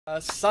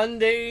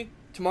Sunday,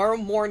 tomorrow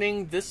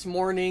morning, this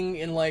morning,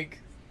 in like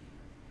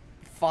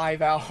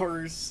 5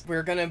 hours,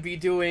 we're gonna be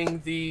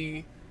doing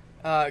the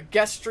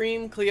guest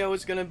stream. Cleo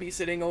is gonna be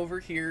sitting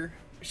over here.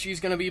 She's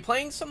gonna be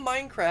playing some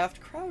Minecraft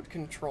crowd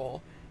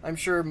control. I'm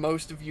sure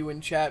most of you in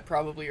chat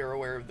probably are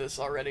aware of this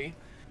already.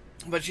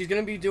 But she's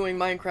gonna be doing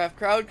Minecraft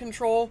crowd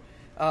control,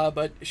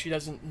 but she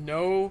doesn't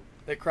know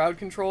that crowd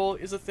control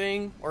is a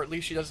thing, or at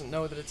least she doesn't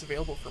know that it's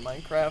available for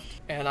Minecraft.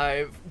 And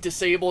I've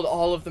disabled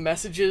all of the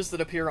messages that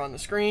appear on the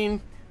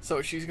screen,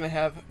 so she's gonna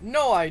have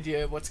no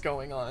idea what's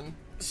going on.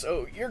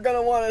 So you're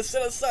gonna want to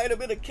set aside a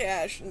bit of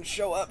cash and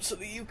show up so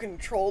that you can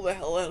troll the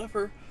hell out of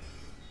her.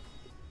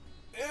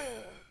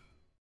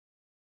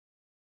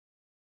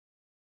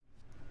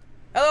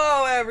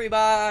 Hello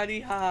everybody!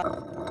 Hi.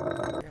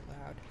 You're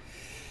loud.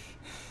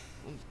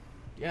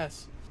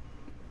 Yes.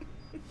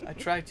 I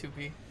try to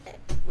be.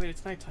 Wait,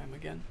 it's nighttime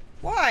again.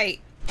 Why?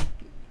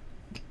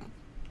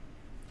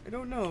 I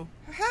don't know.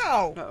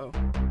 How? Uh-oh.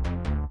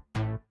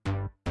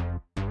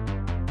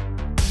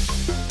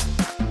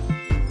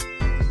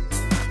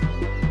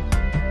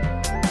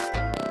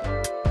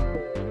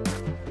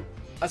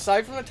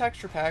 Aside from the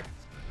texture pack,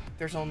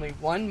 there's only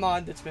one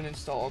mod that's been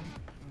installed.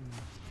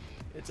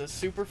 It's a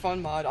super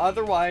fun mod.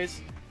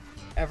 Otherwise,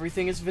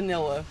 everything is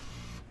vanilla.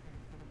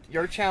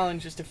 Your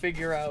challenge is to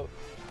figure out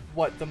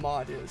what the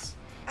mod is.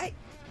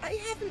 I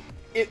haven't...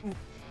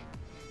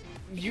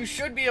 You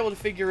should be able to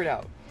figure it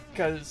out,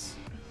 because...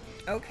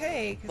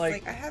 Okay, because,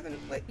 like, I haven't...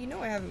 You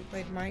know I haven't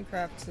played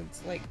Minecraft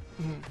since, like,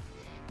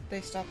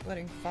 they stopped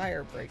letting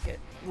fire break it.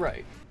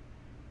 Right.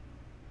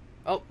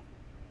 Oh.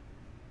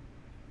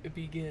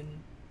 Begin.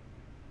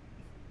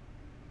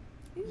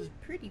 These are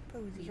pretty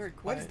posies. Very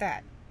quiet. What is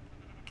that?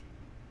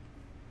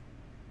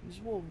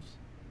 There's wolves.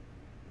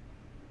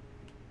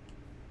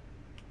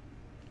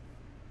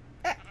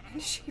 Ah,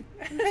 sheep.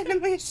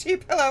 Randomly a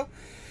sheep. Hello.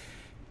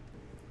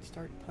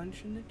 Start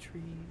punching the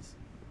trees.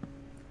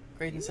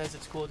 Graydon says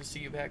it's cool to see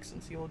you back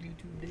since the old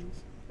YouTube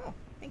days. Oh,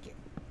 thank you.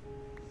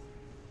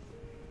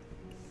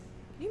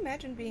 Can you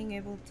imagine being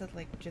able to,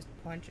 like, just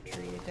punch a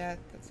tree to death?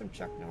 That's some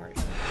Chuck Norris.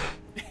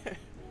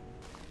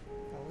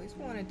 Always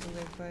wanted to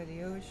live by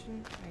the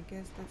ocean. I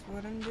guess that's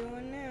what I'm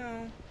doing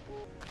now.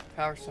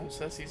 PowerStone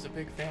says he's a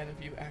big fan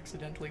of you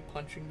accidentally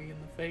punching me in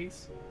the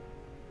face.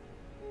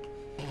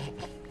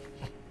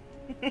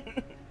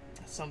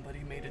 Somebody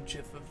made a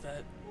gif of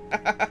that.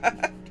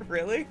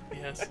 Really?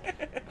 Yes.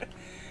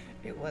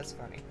 It was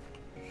funny.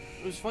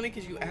 It was funny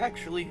because you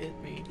actually hit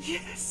me.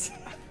 Yes.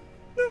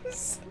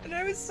 And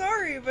I was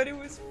sorry, but it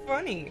was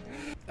funny.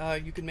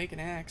 You can make an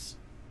axe,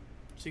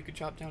 so you could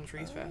chop down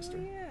trees faster.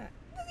 Yeah.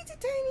 Look, it's a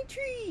tiny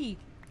tree.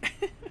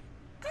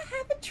 I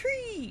have a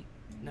tree.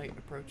 Night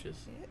approaches.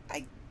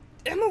 I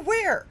am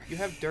aware. You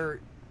have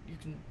dirt. You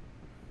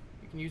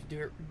can use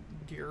dirt.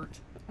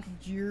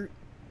 Dirt.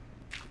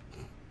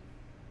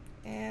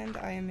 And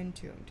I am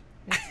entombed.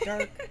 It's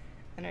dark,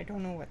 and I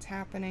don't know what's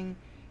happening,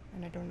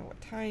 and I don't know what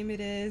time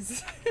it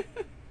is.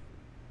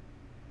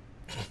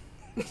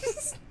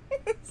 This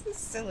is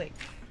silly.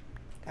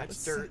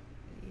 That's dirt.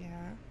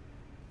 Yeah.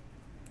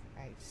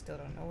 I still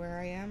don't know where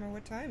I am or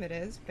what time it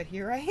is, but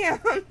here I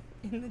am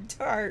in the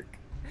dark.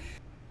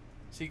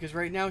 See, because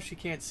right now she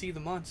can't see the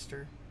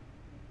monster.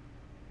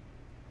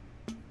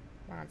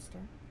 Monster.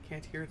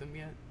 Can't hear them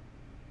yet.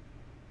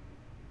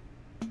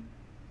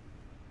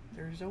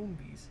 They're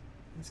zombies,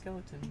 and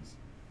skeletons,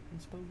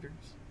 and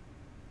spoders,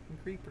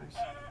 and creepers.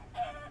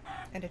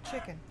 And a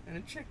chicken. And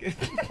a chicken.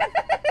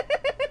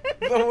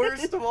 The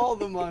worst of all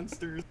the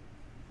monsters.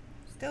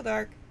 Still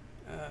dark.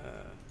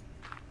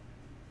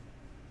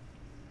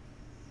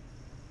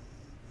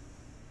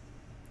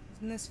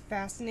 Isn't this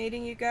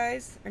fascinating, you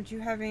guys? Aren't you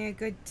having a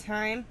good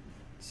time?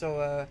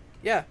 So,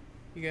 yeah.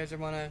 You guys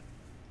want to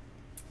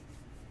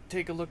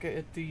take a look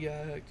at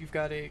the, you've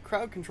got a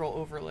crowd control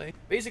overlay.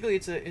 Basically,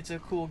 it's a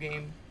cool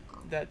game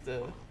that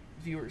the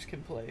viewers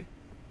can play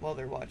while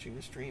they're watching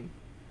the stream.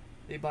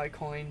 They buy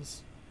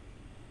coins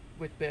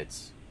with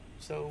bits,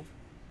 so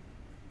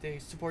they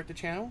support the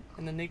channel,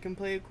 and then they can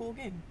play a cool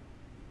game.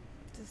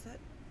 Does that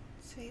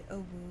say a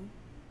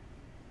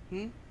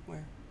woo?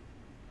 Where?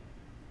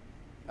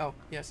 Oh,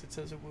 yes, it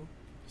says a woo.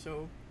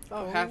 So,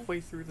 about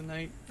halfway through the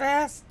night.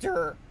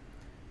 Faster!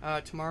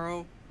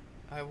 Tomorrow,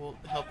 I will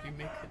help you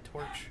make a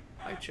torch.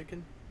 Hi,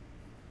 chicken.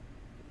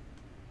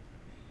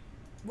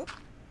 Whoop.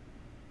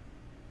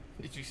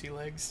 Did you see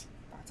legs?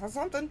 I saw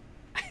something.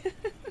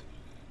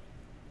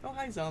 Oh,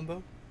 hi,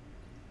 Zombo.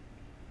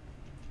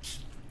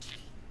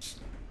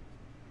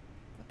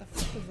 What the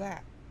fuck was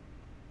that?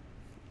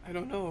 I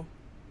don't know.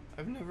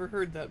 I've never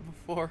heard that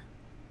before.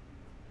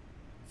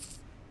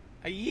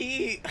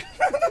 Yeet!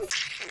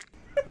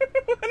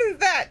 What is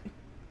that?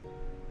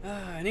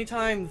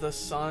 Anytime the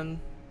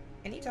sun...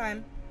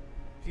 Anytime.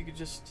 If you could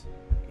just...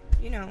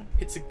 You know.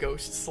 It's a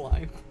ghost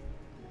slime.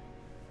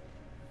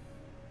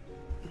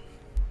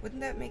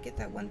 Wouldn't that make it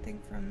that one thing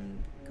from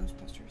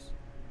Ghostbusters?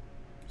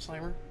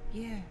 Slimer?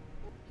 Yeah.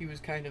 He was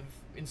kind of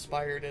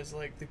inspired as,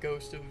 like, the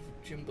ghost of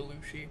Jim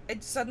Belushi.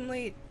 It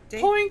suddenly...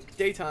 Poink!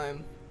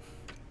 Daytime.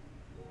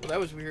 Well, that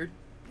was weird.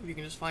 Maybe you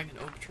can just find an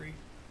oak tree.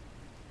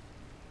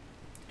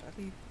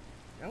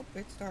 Nope,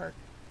 it's dark.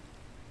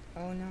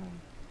 Oh no.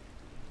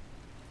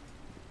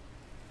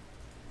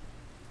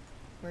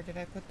 Where did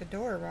I put the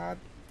door, Rob?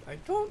 I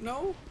don't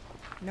know.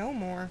 No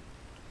more.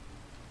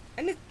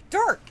 And it's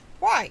dark!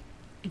 Why?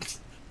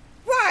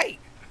 Why?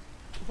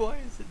 Why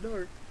is it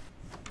dark?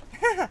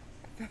 I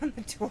found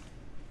the door.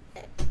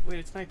 Wait,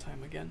 it's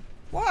nighttime again.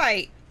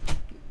 Why?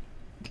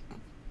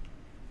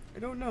 I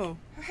don't know.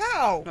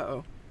 How?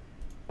 Uh-oh.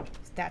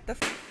 Is that the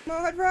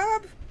mod,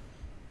 Rob?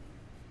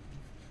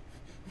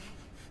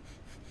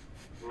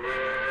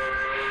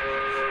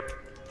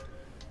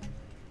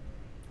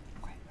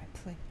 Why am I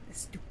playing this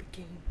stupid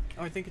game?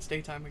 Oh, I think it's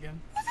daytime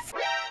again.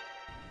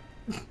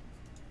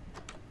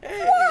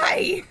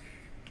 Hey.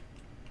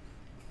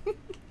 Why?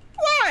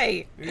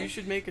 Why? Maybe you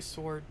should make a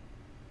sword.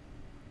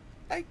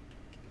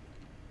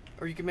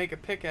 Or you can make a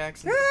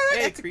pickaxe and...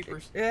 hey,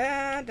 creepers.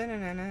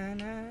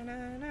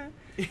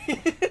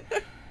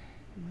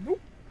 Nope.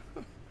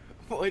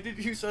 Why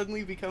did you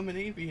suddenly become an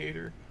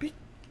aviator? I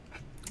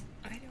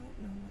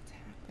don't know what's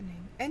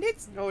happening. And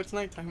it's... Oh, it's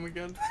nighttime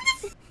again.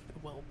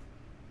 Well.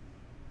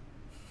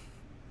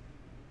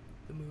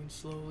 The moon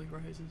slowly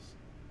rises.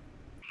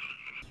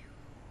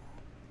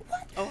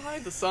 What? Oh, hi,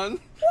 the sun.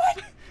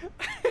 What?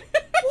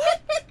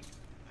 What?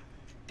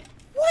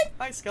 What?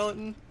 Hi,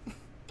 skeleton.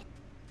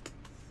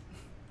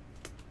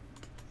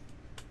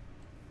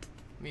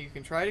 I mean, you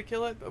can try to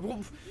kill it, but... What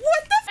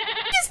the f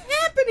is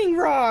happening,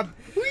 Rob?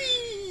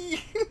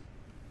 Whee!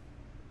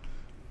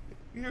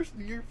 You're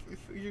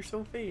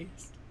so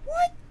fast.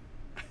 What?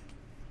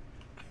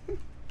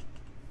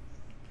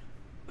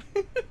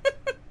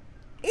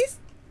 Is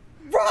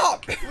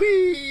Rob?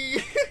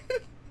 Whee!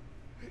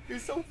 You're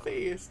so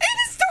fast. And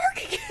it's dark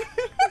again.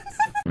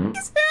 What the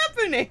f is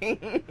happening?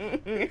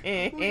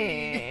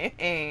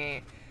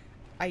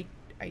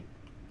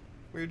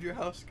 Where'd your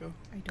house go?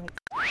 I don't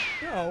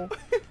know.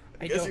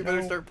 I guess you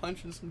better start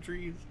punching some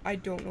trees. I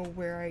don't know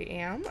where I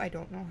am. I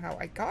don't know how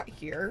I got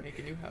here. Make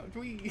a new house.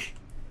 Whee!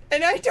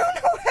 And I don't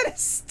know how to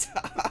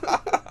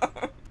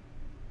stop.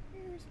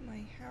 Here's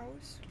my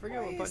house. I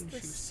forget what button Why is the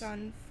choose.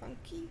 sun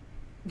funky?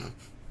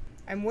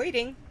 I'm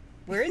waiting.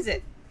 Where is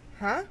it?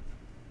 Huh?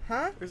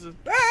 Huh? There's a...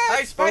 Ah,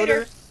 Hi,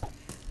 spider!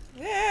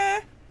 Yeah.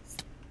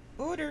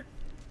 Spider.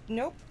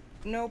 Nope.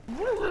 Nope.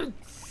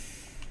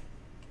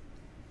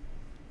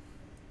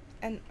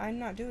 And I'm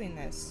not doing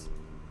this.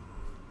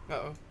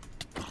 Uh-oh.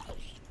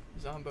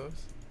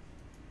 Zombos.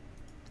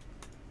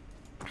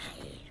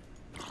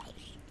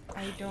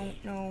 I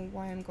don't know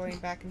why I'm going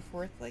back and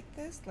forth like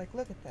this. Like,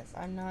 look at this.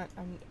 I am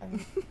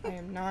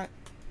not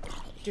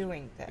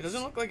doing this. It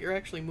doesn't look like you're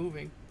actually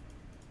moving.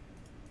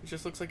 It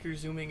just looks like you're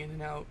zooming in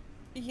and out.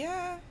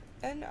 Yeah,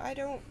 and I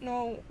don't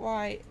know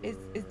why. Is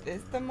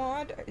this the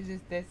mod? Is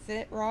this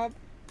it, Rob?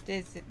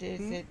 Is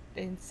it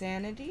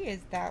insanity?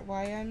 Is that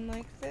why I'm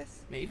like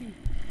this? Maybe.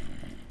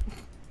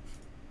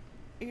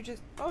 You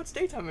just... Oh, it's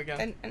daytime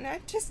again. And I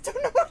just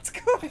don't know what's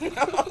going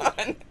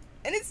on.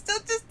 And it's still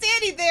just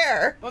standing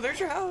there. Oh, there's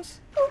your house.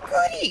 Oh,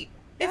 goody.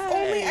 If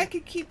only Yay. I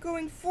could keep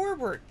going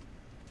forward.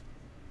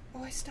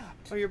 Oh, I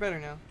stopped. Oh, you're better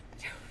now. I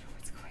don't know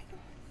what's going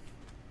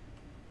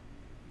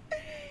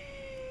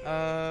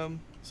on.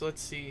 So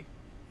let's see.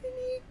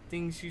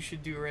 Things you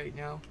should do right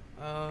now.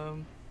 Oh,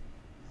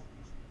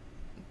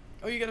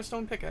 you got a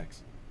stone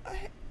pickaxe.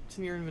 It's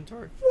in your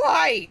inventory.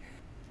 Why?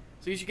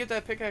 So you should get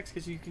that pickaxe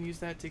because you can use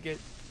that to get...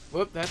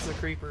 Whoop, that's a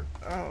creeper.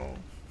 Oh.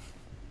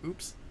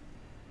 Oops.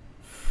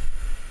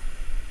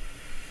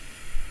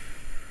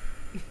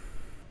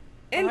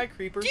 And oh, hi,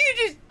 creeper. you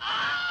just...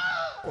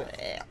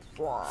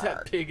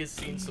 That pig has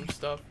seen some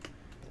stuff.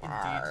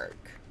 Indeed.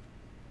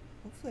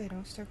 Hopefully I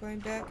don't start going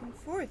back and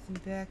forth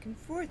and back and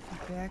forth and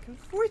back and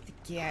forth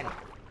again.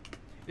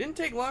 It didn't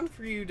take long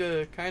for you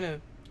to kind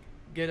of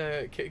get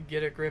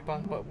a grip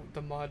on what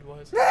the mod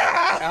was.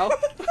 Ow.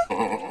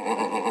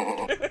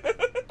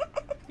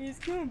 It's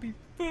gonna be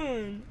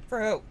fun.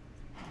 Bro.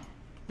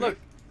 Look,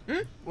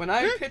 when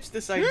I pitched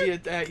this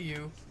idea at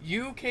you,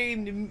 you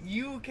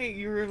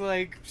were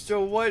like,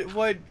 so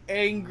what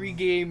angry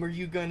game are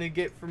you gonna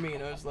get for me?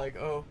 And I was like,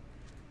 oh,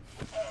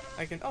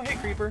 oh, hey,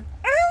 creeper.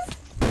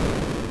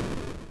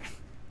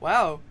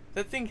 Wow,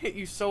 that thing hit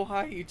you so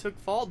high you took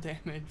fall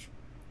damage.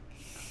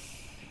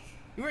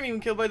 You weren't even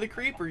killed by the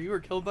creeper, you were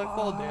killed by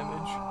fall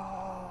damage.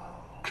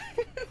 Oh,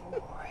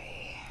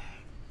 boy.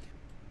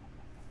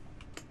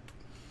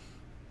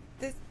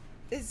 This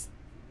is...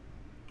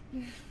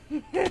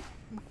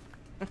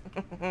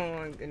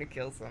 I'm gonna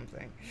kill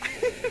something.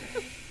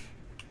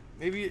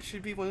 Maybe it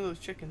should be one of those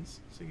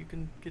chickens, so you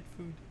can get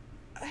food.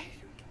 I don't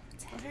know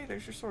what's happening. Oh, hey,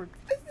 there's your sword.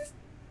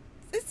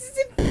 This is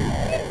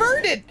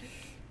inverted!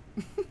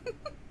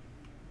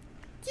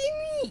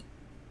 Gimme!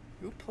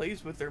 Who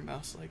plays with their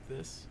mouse like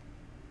this?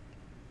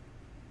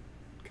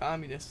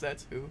 Communists,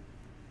 that's who.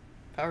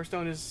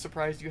 PowerStone is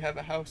surprised you have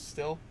a house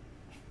still.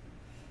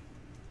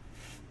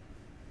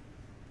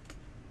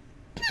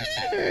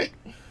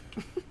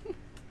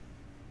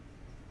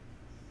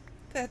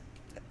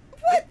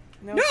 What?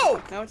 Now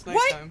No! Now it's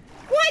nighttime.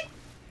 What?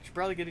 should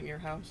probably get it in your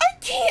house. I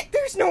can't!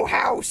 There's no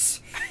house!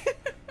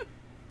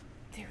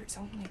 There's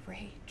only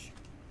rage.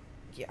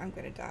 Yeah, I'm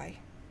gonna die.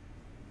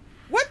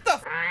 What the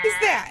f is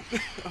that?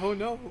 Oh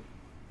no.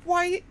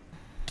 Why?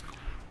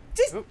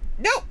 Just, oh.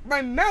 No,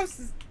 my mouse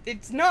is,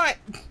 it's not.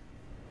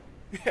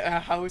 A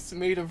house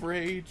made of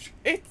rage.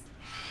 It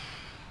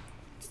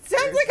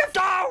sounds like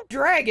a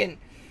dragon.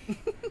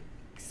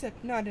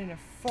 Except not in a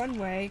fun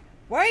way.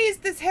 Why is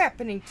this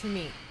happening to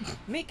me?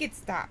 Make it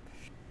stop.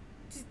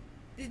 Just,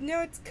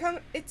 no,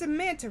 it's a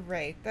manta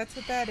ray. That's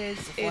what that is.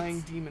 It's a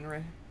flying demon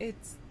ray.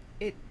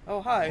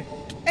 Oh, hi.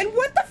 And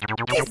what the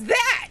f is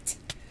that?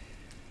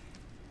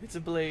 It's a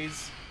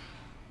blaze.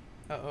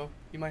 Uh-oh.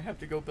 You might have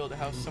to go build a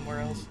house somewhere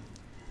else.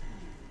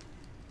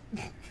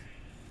 Why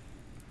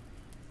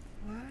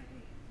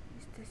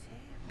is this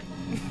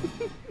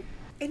happening?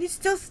 And it's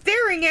still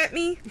staring at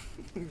me.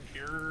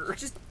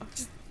 just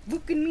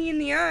looking me in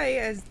the eye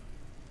as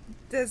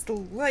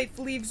the life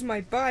leaves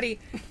my body.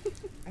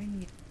 I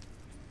need.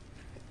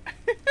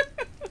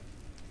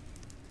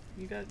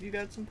 You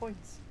got some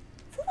points.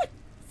 For what?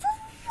 For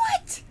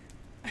what?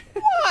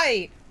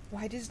 Why?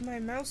 Why does my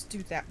mouse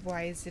do that?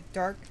 Why is it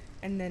dark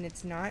and then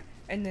it's not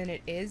and then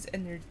it is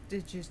and they're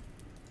just.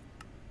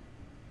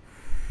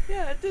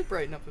 Yeah, it did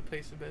brighten up the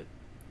place a bit.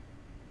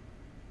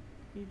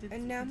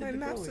 And now my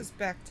mouse is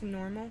back to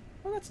normal.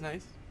 Oh, that's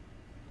nice.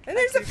 And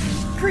there's a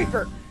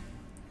creeper.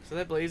 So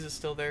that blaze is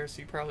still there,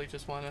 so you probably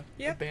just want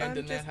to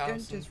abandon that house.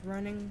 I'm just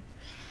running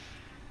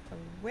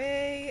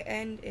away,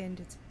 and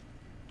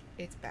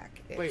it's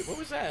back. Wait, what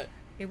was that?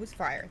 It was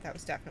fire. That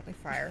was definitely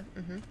fire.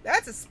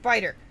 That's a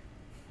spider.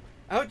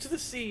 Out to the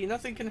sea.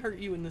 Nothing can hurt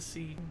you in the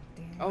sea.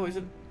 Oh, is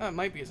it? Oh, it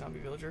might be a zombie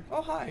villager.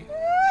 Oh, hi.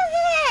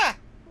 Ah!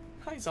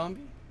 Hi,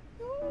 zombie.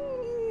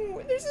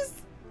 Ooh, there's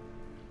this.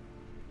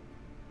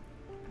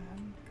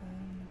 I'm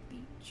gonna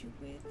beat you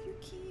with your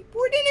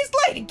keyboard in his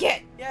light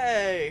again.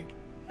 Yay!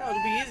 Now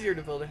it'll be easier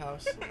to build a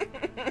house.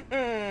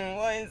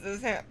 Why is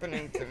this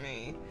happening to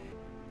me?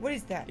 What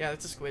is that? Yeah,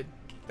 it's a squid.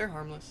 They're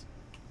harmless.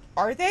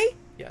 Are they?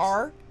 Yes.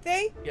 Are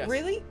they? Yes.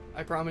 Really?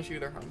 I promise you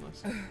they're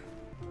harmless. I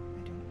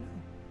don't know.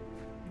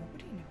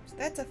 Nobody knows.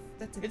 That's a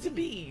It's a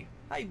bee.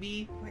 Hi,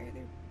 bee. Why are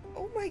there?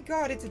 Oh my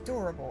god, it's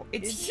adorable.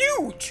 It's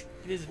huge!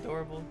 It is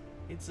adorable.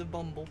 It's a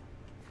bumble.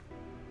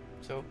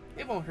 So,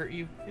 it won't hurt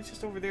you. It's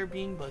just over there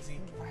being buzzy.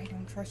 I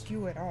don't trust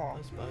you at all.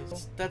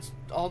 Buzz. That's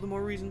all the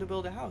more reason to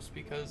build a house,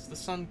 because the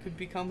sun could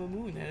become a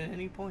moon at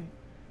any point.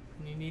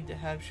 And you need to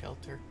have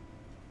shelter.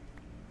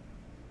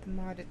 The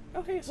modded.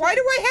 Oh, hey, why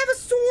do I have a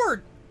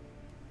sword?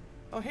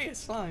 Oh, hey, it's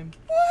slime.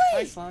 Why?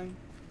 Hi, slime.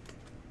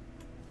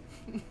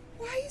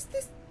 Why is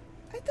this?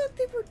 I thought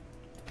they were.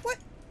 What?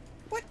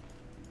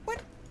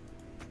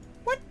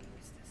 What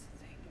is this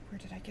thing? Where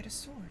did I get a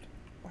sword?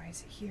 Why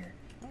is it here?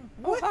 Oh,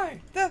 what hi.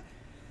 the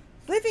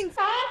living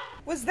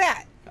was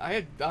that?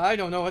 I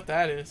don't know what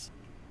that is.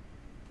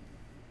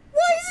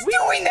 Why is it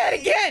doing that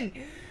again?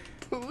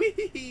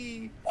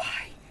 Wee.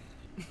 Why?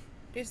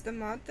 Is the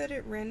mod that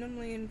it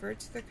randomly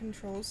inverts the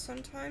controls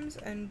sometimes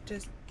and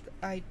just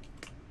I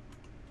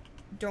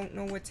don't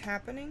know what's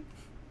happening?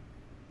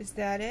 Is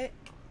that it?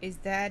 Is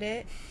that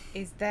it?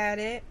 Is that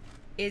it?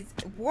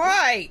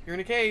 Why? You're in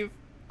a cave.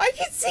 I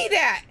can see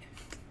that!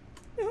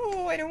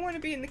 No, I don't want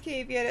to be in the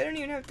cave yet. I don't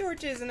even have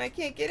torches and I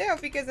can't get out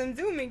because I'm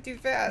zooming too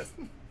fast.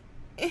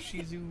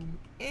 She zoom.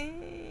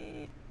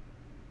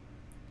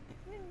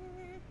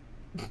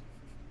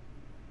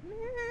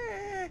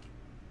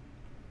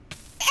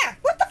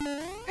 What the?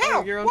 How?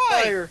 Oh, you're on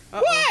Why? fire.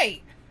 Uh-oh.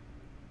 Why?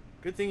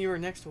 Good thing you were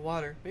next to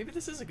water. Maybe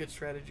this is a good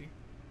strategy.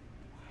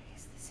 Why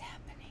is this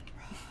happening,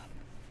 Rob?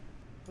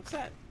 What's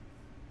that?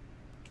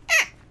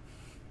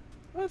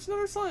 Oh, it's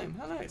another slime.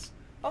 How nice.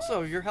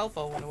 Also, your health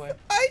all went away.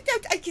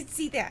 I can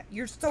see that.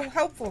 You're so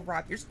helpful,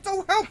 Rob. You're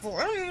so helpful.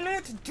 I don't even know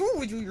what to do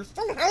with you. You're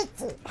so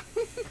helpful.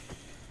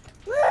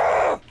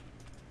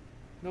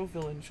 No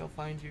villain shall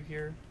find you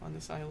here on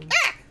this island.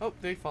 Oh,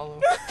 they follow.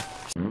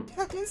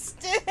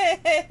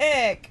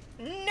 Stick!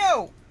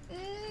 No!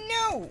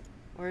 No!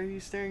 Why are you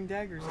staring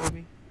daggers at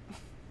me?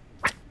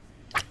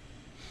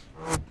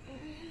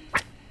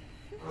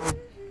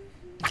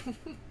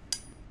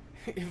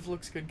 If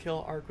looks could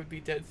kill, Ark would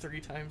be dead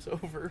 3 times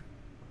over.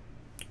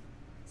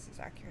 This is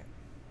accurate.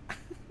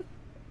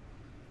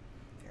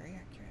 Very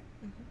accurate.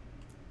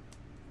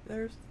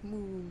 There's the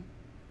moon.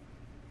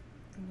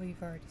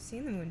 We've already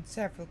seen the moon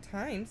several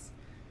times.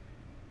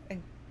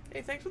 And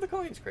hey, thanks for the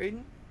coins,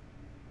 Creighton.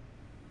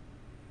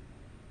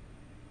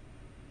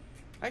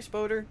 Hi,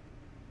 Spoder.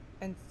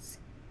 And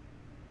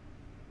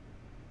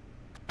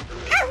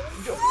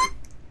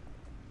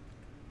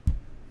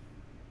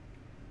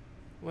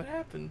What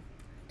happened?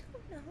 I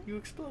don't know. You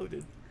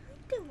exploded.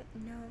 I don't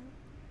know.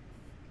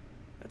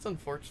 That's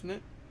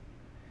unfortunate.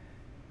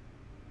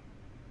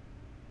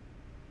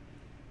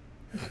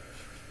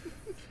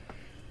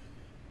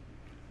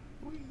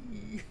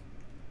 Whee.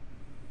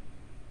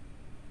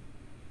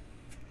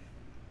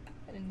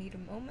 I didn't need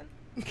a moment.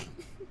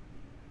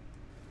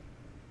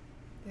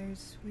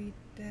 There's sweet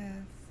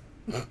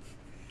death.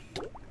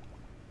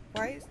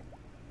 Why is...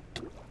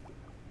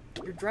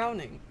 You're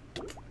drowning.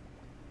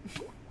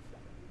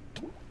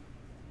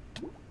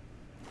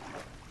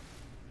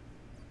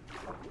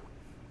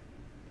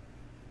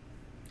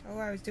 Oh,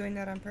 I was doing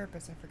that on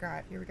purpose. I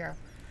forgot. Here we go.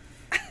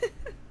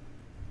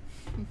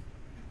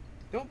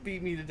 Don't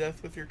beat me to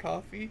death with your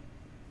coffee.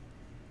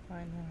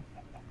 I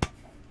know.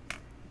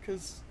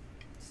 Because...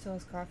 Still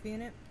has coffee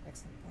in it?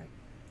 Excellent. Like,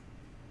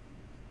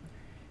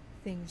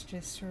 things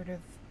just sort of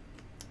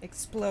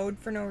explode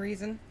for no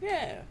reason.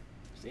 Yeah.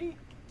 See?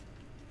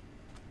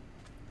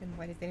 Then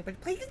why does anybody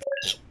play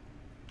this?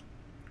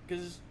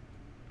 Because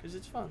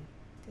it's fun.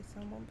 Did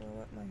someone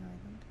blow up my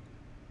island?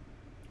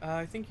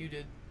 I think you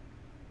did.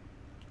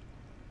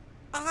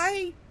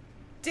 I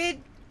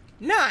did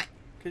not!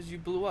 Because you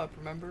blew up,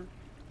 remember?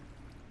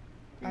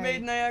 We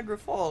made Niagara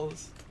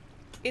Falls.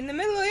 In the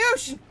middle of the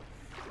ocean!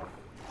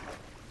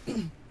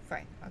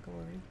 Fine, I'll go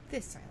over to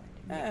this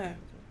island. And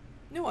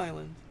New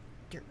Island.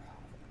 Dear.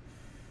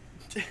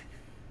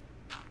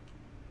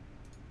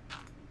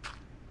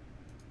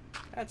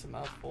 That's a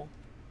mouthful.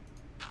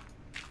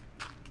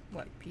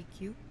 What,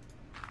 PQ?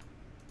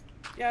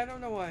 Yeah, I don't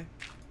know why.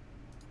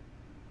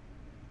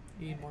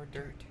 Need more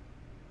dirt.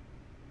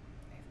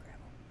 I have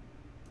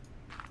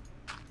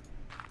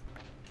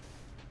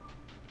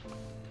gravel.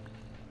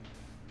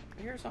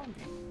 I hear a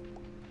zombie.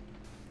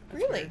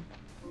 That's Really?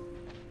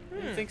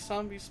 weird. You think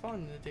zombies spawn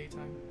in the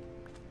daytime?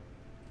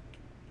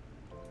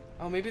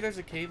 Oh, maybe there's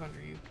a cave under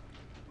you.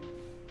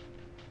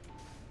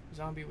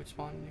 Zombie would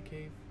spawn in a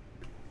cave.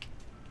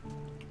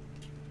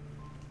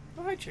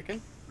 Oh, hi,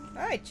 chicken.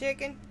 Hi,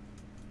 chicken.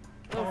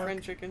 Hello,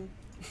 friend chicken.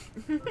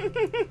 Oh,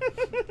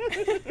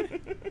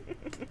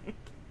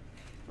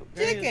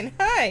 Chicken,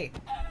 hi!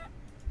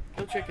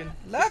 Kill chicken.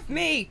 Love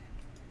me!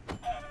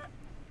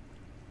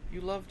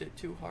 You loved it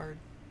too hard.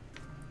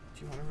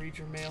 Do you want to read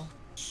your mail?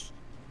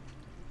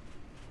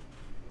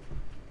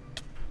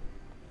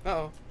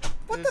 Uh-oh.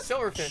 What There's the-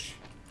 silverfish.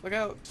 Look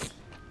out.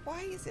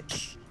 Why is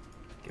it?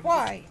 Give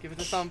Why? It give it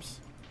the thumps.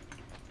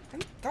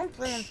 I'm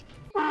dumpling.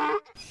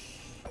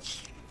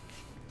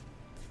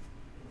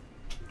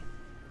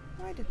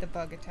 Why did the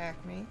bug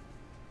attack me?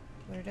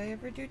 What did I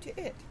ever do to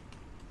it?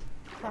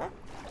 Huh?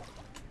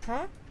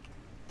 Huh?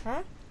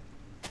 Huh?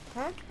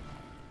 Huh?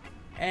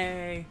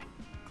 Hey.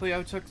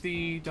 Cleo took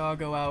the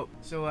doggo out.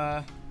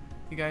 So,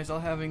 you guys all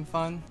having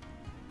fun?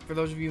 For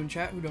those of you in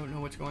chat who don't know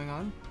what's going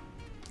on,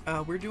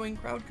 we're doing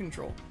crowd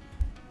control,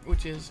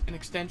 which is an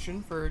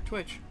extension for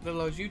Twitch that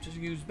allows you to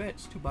use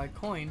bits to buy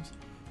coins,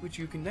 which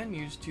you can then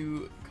use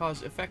to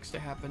cause effects to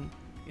happen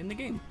in the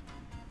game.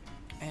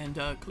 And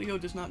Cleo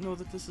does not know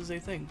that this is a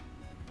thing.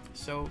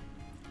 So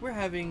we're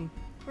having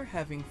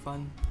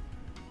fun.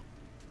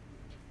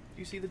 Do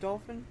you see the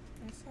dolphin?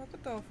 I saw the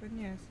dolphin,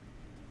 yes.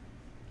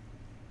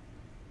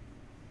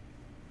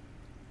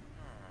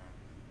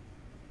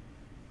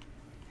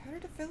 How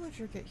did a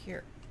villager get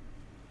here?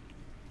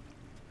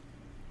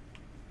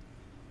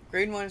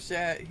 Graydon wants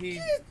to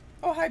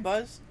oh, hi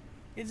Buzz.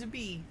 It's a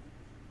bee.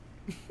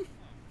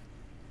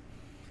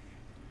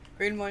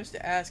 Graydon wants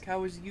to ask,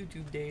 how was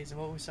YouTube days and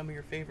what was some of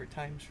your favorite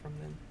times from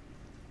them?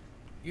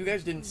 You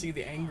guys didn't see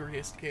the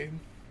angriest game.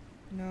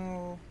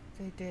 No,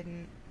 they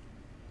didn't.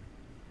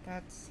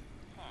 I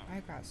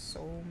got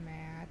so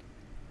mad.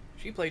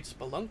 She played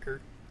Spelunker.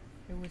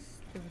 It was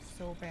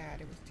so bad.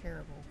 It was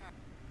terrible.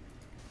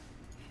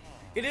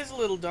 It is a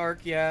little dark,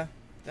 yeah.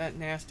 That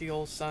nasty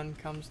old sun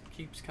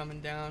keeps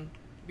coming down.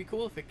 It'd be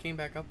cool if it came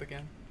back up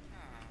again.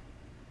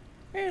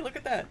 Hey, look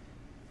at that.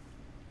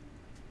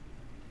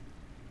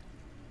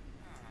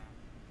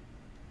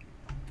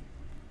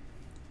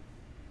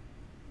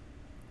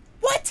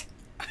 What?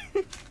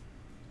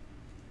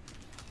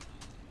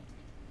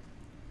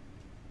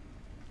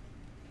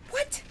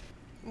 What?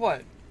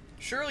 What?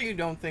 Surely you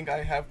don't think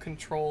I have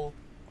control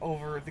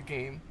over the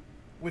game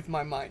with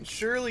my mind.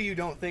 Surely you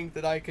don't think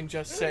that I can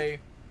just say...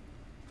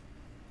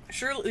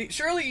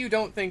 Surely you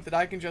don't think that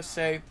I can just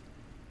say,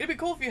 it'd be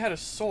cool if you had a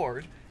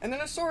sword, and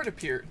then a sword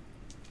appeared.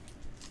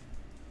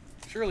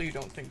 Surely you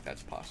don't think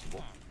that's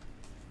possible.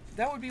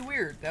 That would be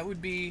weird. That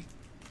would be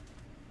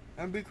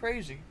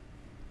crazy.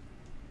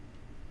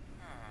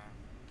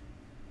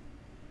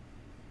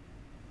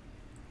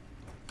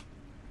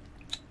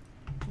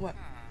 What?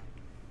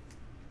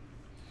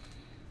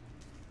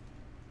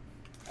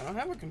 I don't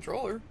have a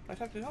controller. I'd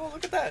have to... Oh,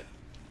 look at that!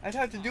 I'd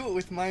have to do it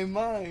with my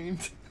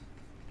mind.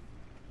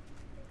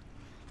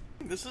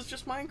 This is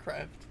just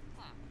Minecraft.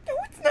 No,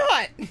 it's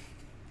not!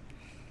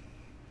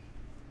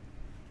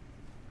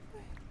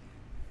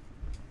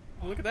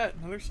 Oh, look at that.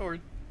 Another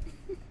sword.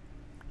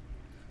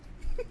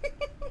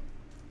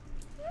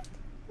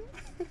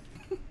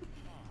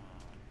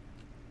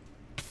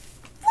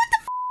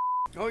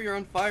 Oh, you're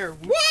on fire.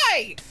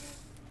 Why?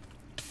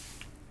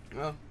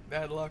 Oh,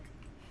 bad luck.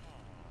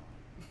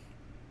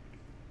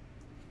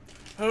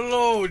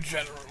 Hello,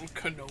 General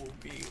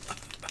Kenobi.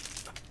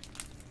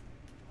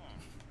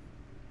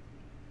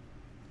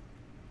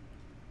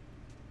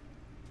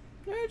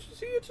 Yeah, it's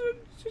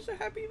just a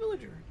happy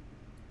villager.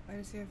 Why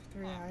does he have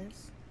 3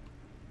 eyes?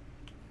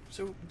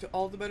 So,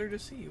 all the better to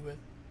see you with.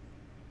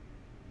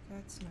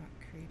 That's not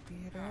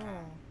creepy at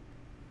all.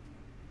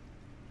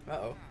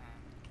 Uh-oh.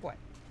 What?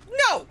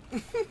 No!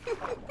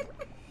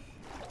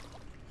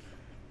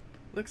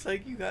 Looks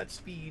like you got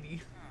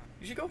speedy.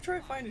 You should go try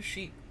to find a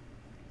sheep.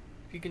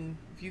 If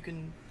you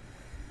can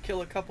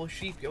kill a couple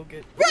sheep, you'll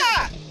get...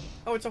 Ah!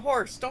 Oh, it's a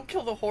horse. Don't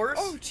kill the horse.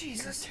 Oh,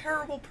 Jesus. You're a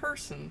terrible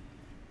person.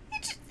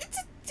 It's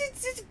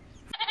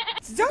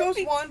It goes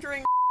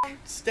wandering around,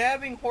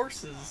 stabbing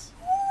horses.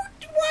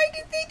 Why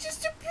did they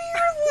just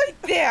appear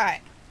like that?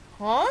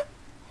 Huh?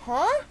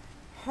 Huh?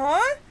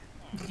 Huh?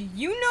 Do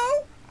you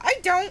know? I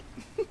don't.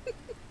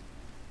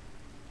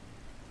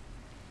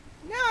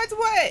 Now it's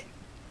wet.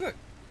 Look.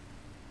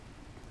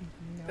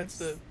 That's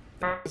the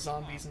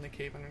zombies in the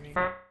cave underneath.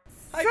 Hi,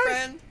 Sorry.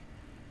 friend.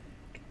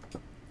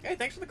 Hey,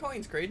 thanks for the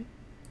coins, Graydon.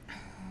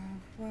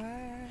 What?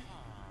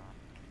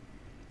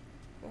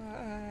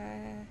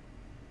 What?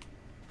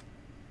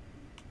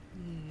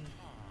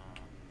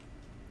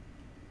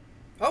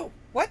 Oh,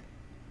 What?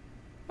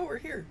 oh, we're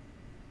here.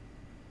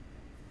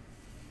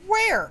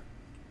 Where?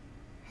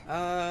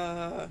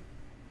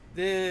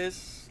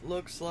 This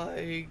looks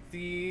like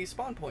the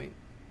spawn point.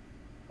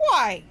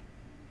 Why?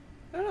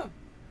 I don't know.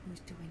 Who's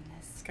doing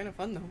this? It's kind of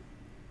fun, though.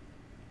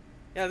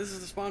 Yeah, this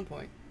is the spawn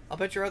point. I'll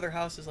bet your other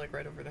house is, like,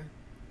 right over there.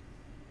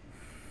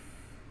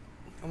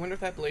 I wonder if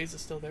that blaze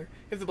is still there.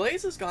 If the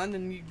blaze is gone,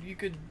 then you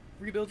could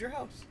rebuild your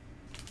house.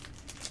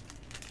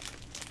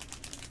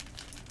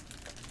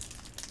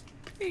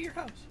 Hey, your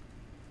house.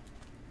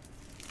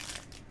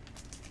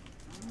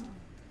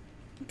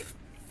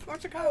 Oh,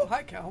 it's a cow.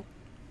 Hi, cow.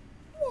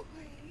 Why?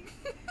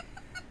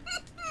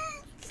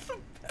 It's the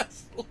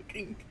best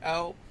looking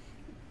cow.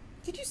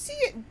 Did you see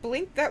it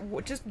blink that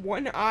just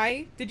one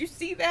eye? Did you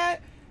see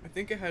that? I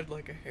think it had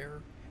like a hair.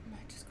 Am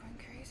I just going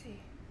crazy?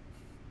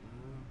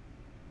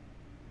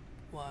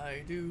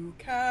 Why do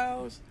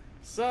cows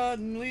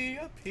suddenly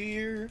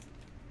appear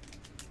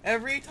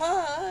every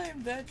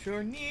time that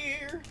you're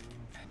near?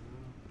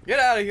 Get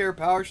out of here,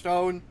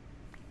 PowerStone.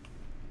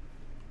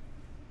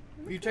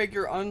 You take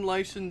your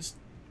unlicensed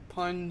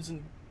puns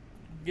and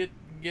get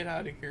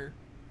out of here.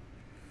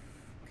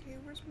 Okay,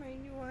 where's my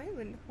new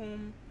island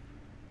home?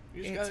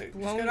 You just It's gotta,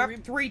 blown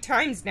up 3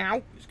 times now.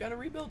 you just gotta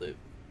rebuild it.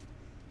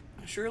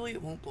 Surely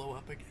it won't blow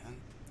up again.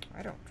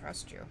 I don't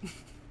trust you.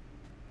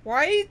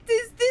 Why is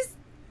this?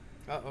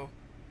 Uh-oh.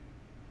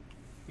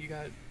 You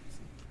got...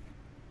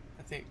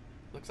 I think...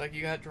 Looks like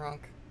you got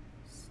drunk.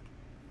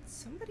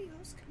 Somebody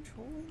else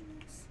controlling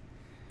this?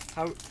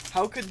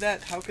 How could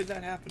that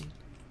happen?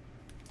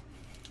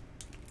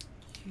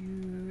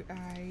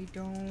 I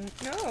don't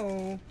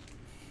know.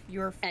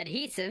 Your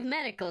Adhesive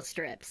medical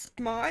strips.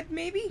 mod,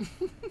 maybe?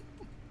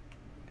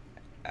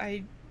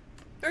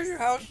 There's your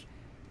house.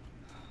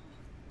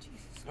 Jesus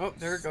Oh,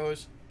 there it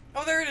goes.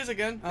 Oh, there it is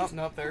again. Oh,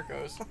 no, there it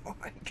goes. Oh,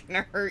 I'm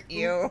gonna hurt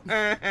you.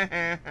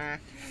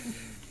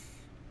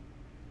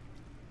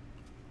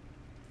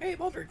 Hey,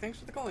 Baldric, thanks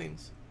for the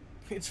coins.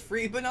 It's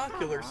free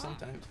binoculars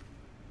sometimes.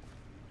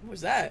 What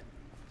was that?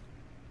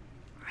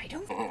 I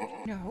don't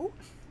know.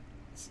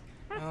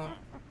 Oh,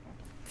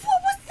 What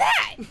was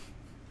that?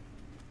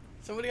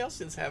 somebody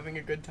else is having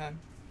a good time.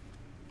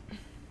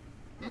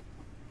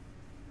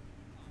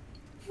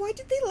 Why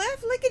did they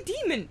laugh like a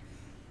demon?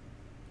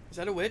 Is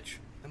that a witch?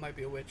 That might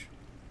be a witch.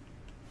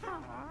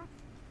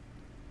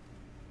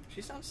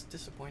 She sounds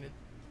disappointed.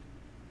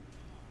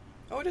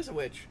 Oh, it is a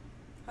witch.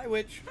 Hi,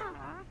 witch.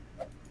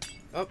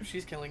 Oh,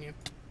 she's killing you.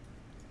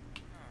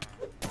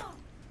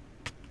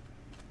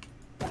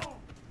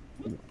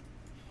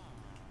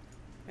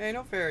 Hey,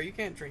 no fair. You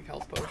can't drink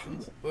health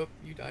potions. Whoop,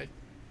 you died.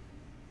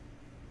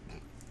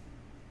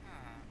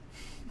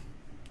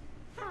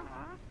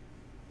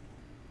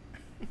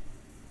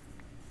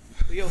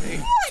 Cleo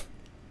hates.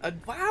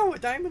 Wow, a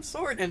diamond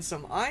sword and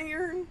some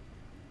iron.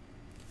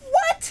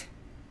 What?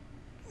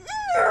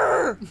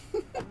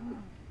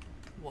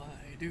 Why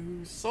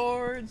do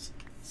swords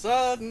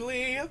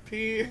suddenly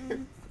appear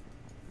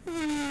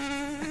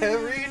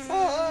every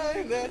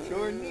time that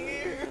you're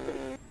near?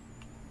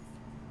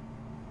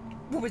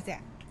 What was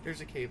that?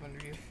 There's a cave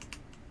under you.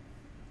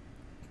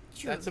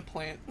 Sure. That's a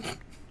plant. Are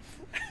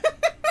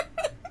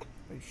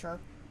you sure?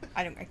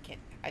 I don't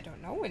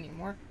know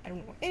anymore. I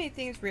don't know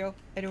anything is real.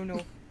 I don't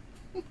know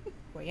who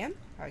I am,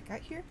 how I got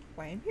here,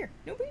 why I'm here.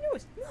 Nobody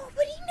knows.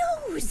 Nobody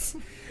knows!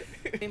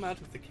 Came out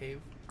of the cave.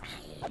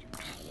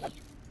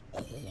 Oh,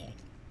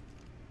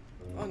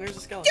 and there's a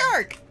skeleton.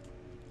 Dark!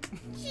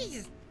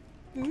 Jesus.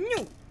 No.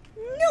 No.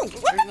 Oh, What?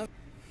 there's another-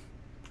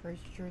 Pretty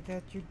sure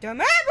that you're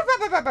dumb. Ah, bah,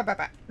 bah, bah, bah, bah,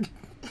 bah.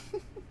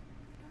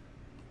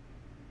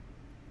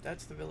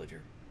 That's the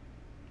villager.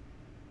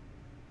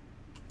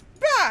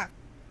 Bah!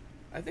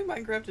 I think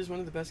Minecraft is one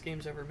of the best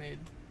games ever made.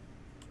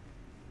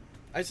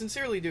 I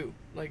sincerely do.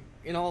 Like,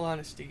 in all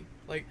honesty.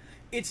 Like,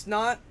 it's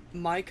not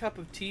my cup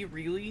of tea,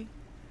 really,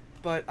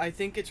 but I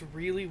think it's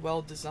really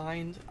well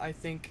designed. I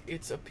think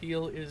its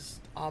appeal is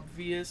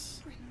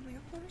obvious. Randomly a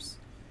horse?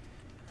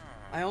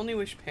 I only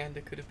wish Panda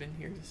could have been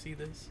here to see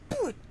this.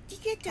 Good.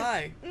 Get down.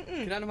 Hi.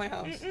 Mm-mm. Get out of my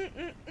house.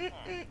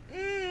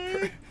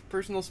 Mm-mm-mm-mm-mm.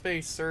 Personal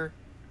space, sir.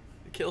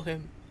 Kill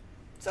him.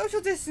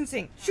 Social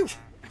distancing. Shoot.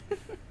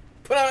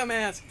 Put on a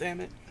mask, damn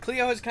it.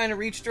 Cleo has kind of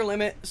reached her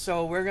limit,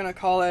 so we're gonna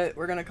call it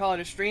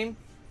a stream.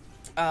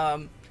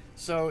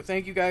 So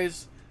thank you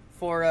guys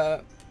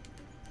for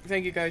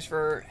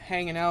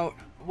hanging out.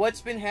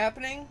 What's been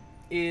happening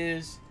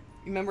is,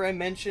 you remember I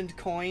mentioned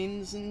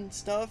coins and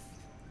stuff?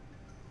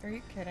 Are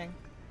you kidding?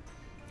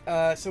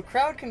 So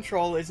crowd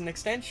control is an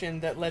extension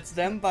that lets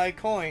them buy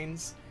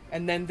coins,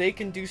 and then they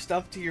can do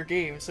stuff to your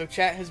game. So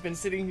chat has been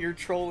sitting here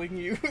trolling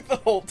you the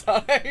whole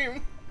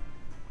time.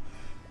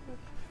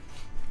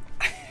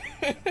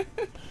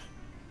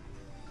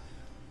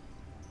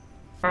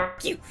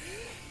 Fuck you.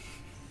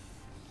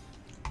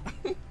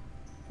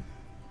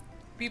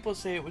 People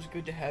say it was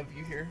good to have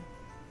you here.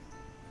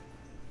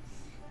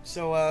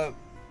 So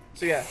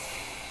yeah.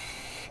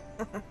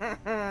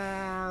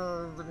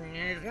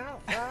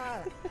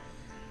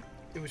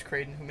 It was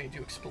Kraden who made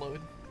you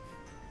explode.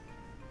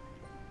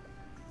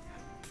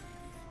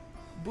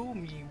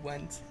 Boom, you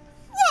went.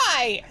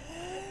 Why?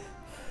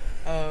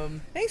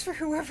 Thanks for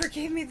whoever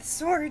gave me the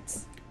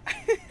swords.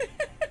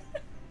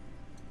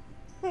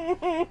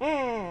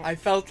 I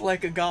felt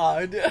like a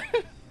god. It'd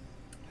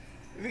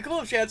be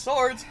cool if she had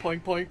swords.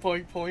 Poink, poink,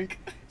 poink, poink.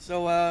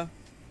 So,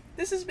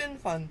 this has been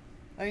fun.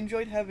 I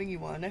enjoyed having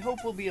you on. I hope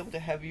we'll be able to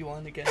have you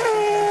on again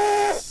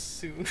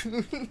soon.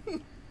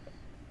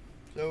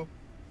 So,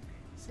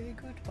 say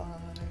goodbye.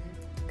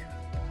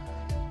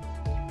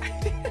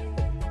 Goodbye.